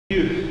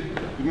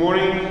Good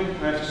morning.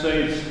 I have to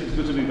say it's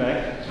good to be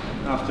back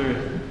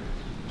after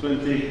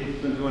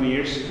 21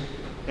 years.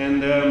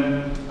 And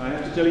I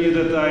have to tell you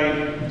that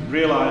I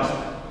realized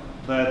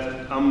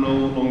that I'm no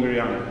longer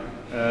young.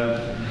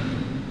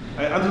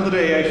 Until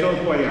today I felt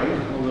quite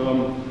young, although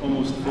I'm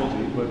almost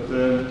 40.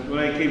 But when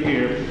I came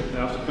here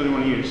after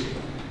 21 years,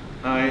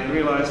 I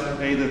realized that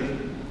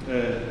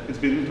it's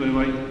been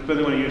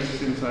 21 years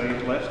since I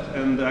left,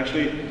 and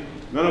actually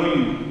none of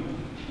you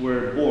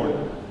were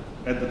born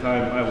at the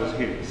time I was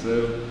here.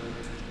 So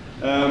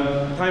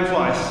time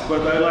flies,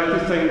 but I'd like to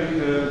thank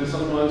the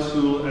Suttonian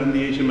School and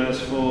the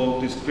HMS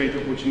for this great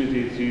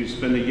opportunity to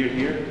spend a year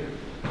here.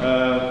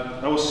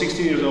 I was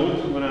 16 years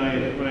old when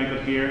I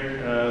got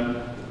here.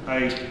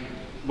 I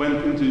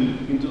went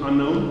into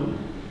unknown.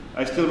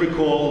 I still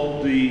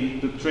recall the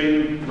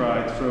train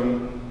ride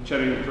from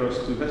Charing Cross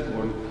to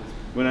Westbourne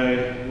when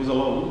I was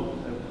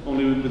alone,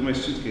 only with my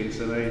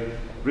suitcase, and I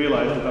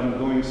realized that I'm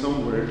going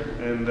somewhere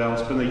and I'll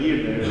spend a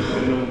year there.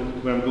 I don't know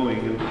where I'm going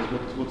and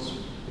what's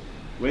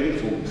waiting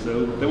for me.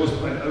 So that was,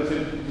 I would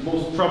say, the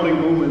most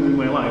troubling moment in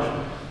my life.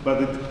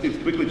 But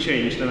it quickly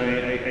changed, and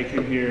I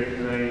came here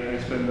and I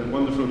spent a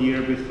wonderful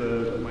year with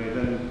my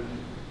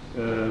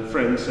then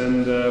friends.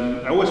 And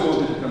I always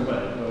wanted to come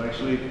back, but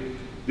actually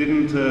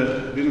didn't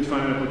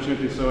find an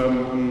opportunity. So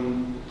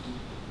I'm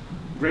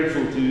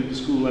grateful to the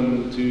school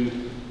and to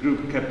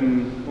Group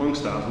Captain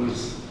Longstaff,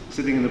 who's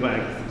sitting in the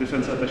back, the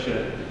defense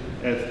attaché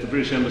at the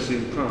British Embassy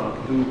in Prague,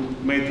 who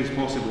made this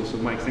possible. So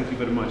Mike, thank you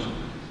very much.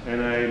 And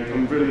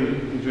I'm really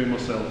enjoying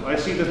myself. I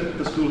see that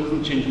the school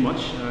hasn't changed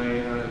much.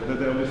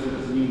 That obviously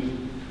there's a new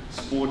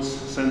sports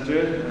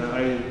center.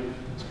 I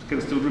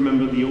can still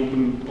remember the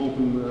open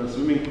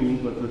swimming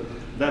pool, but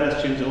that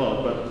has changed a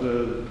lot. But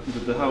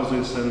the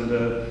houses and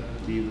the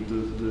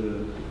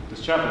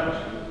chapel,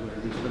 where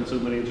we spent so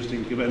many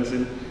interesting events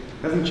in,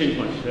 hasn't changed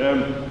much.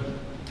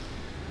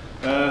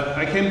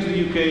 I came to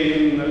the UK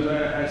in, as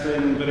I say,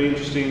 in a very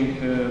interesting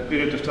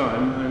period of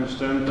time. I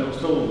understand, I was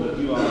told that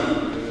you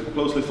are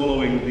closely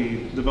following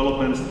the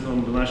developments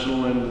on the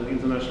national and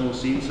international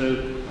scene,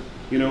 so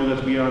you know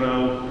that we are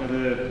now at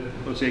a,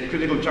 let's say,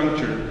 critical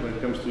juncture when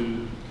it comes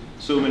to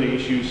so many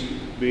issues,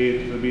 be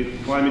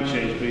it climate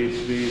change, be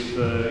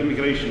it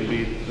immigration,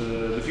 be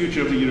it the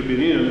future of the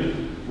European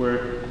Union,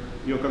 where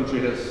your country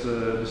has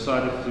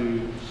decided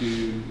to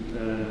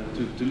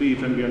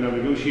leave, and we are now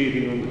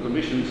negotiating on the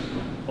conditions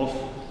of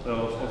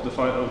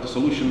the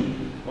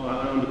solution,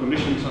 on the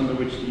conditions under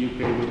which the UK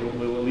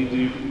will leave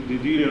the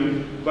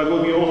Union. But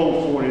what we all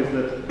hope for is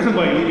that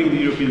by leaving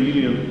the European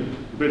Union,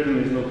 Britain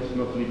is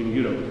not leaving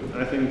Europe.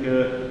 I think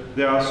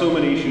there are so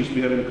many issues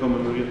we have in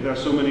common. There are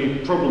so many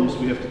problems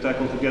we have to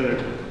tackle together.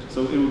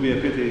 So it would be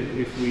a pity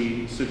if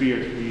we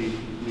severed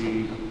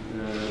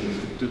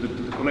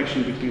the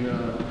connection between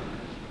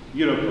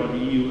Europe or the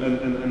EU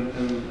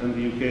and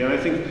the UK. And I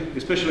think,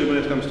 especially when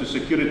it comes to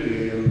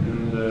security and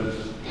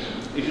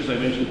issues I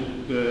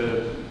mentioned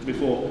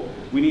before,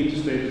 we need to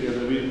stay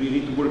together, we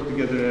need to work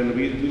together, and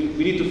we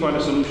need to find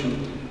a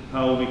solution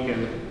how we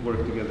can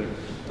work together.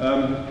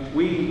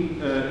 We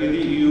in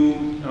the EU,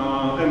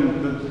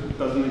 and that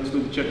doesn't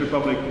exclude the Czech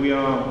Republic, we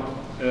are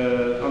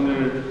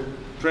under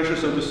pressure,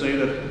 so to say,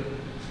 that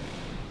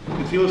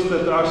it feels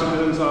that our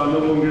citizens are no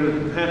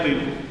longer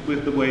happy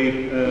with the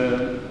way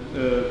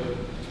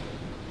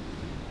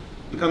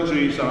the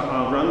countries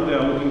are run. They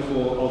are looking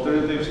for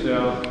alternatives.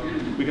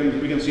 We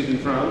can see it in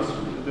France.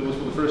 There was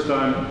for the first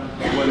time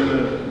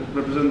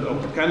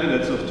when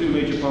candidates of two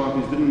major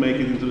parties didn't make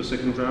it into the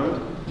second round.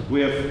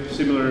 We have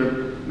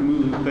similar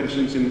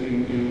tensions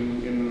in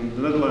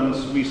the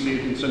Netherlands. We see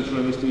it in Central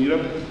and Eastern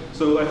Europe.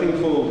 So I think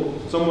for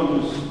someone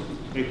who's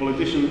a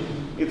politician,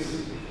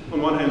 it's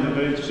on one hand a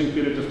very interesting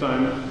period of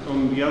time.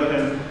 On the other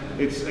hand,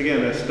 it's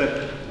again a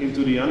step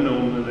into the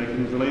unknown, and I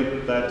can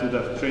relate that to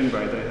that train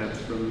ride I had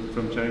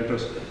from Charing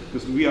Cross,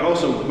 because we are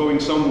also going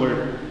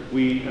somewhere,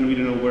 and we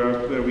don't know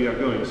where we are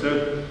going.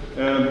 So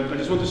I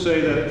just want to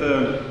say that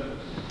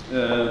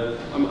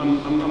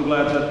I'm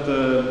glad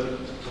that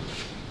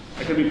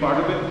I can be part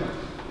of it.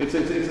 It's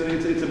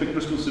a big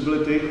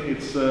responsibility.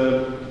 It's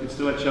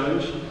still a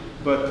challenge,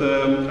 but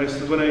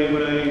when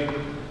I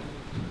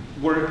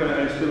work,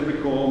 I still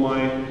recall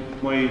my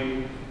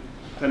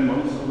 10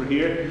 months over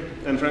here,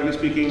 and frankly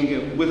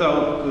speaking,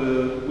 without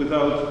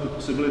the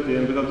possibility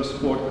and without the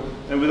support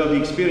and without the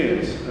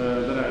experience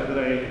that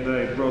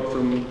I brought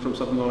from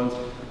Southern Netherlands,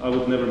 I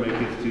would never make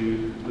it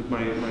to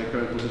my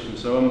current position.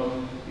 So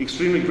I'm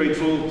extremely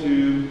grateful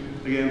to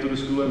the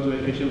school and to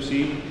the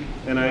HMC,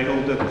 and I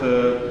hope that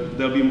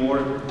there'll be more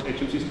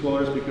HMC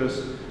scholars,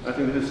 because I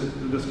think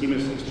the scheme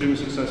is extremely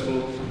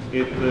successful.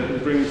 It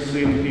brings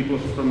in people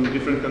from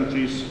different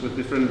countries with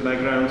different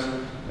backgrounds,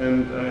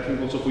 and I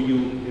think also for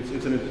you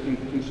it's an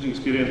interesting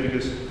experience,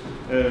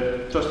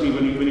 because trust me,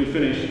 when you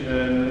finish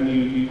and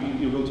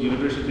you go to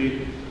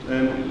university,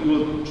 and you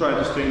will try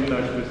to stay in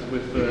touch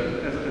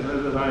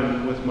as I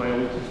am with my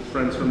old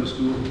friends from the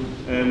school,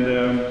 and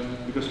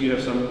because you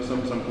have some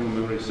common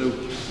memories. So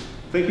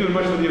Thank you very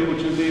much for the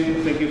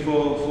opportunity. Thank you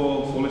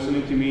for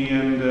listening to me,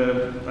 and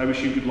I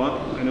wish you good luck.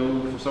 I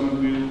know for some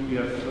of you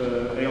have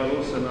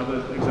A-levels and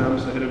other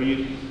exams ahead of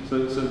you,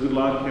 so good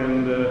luck,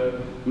 and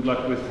good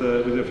luck with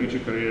your future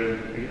career.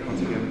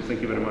 Once again,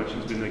 thank you very much.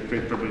 It's been a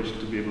great privilege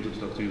to be able to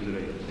talk to you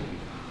today. Thank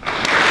you.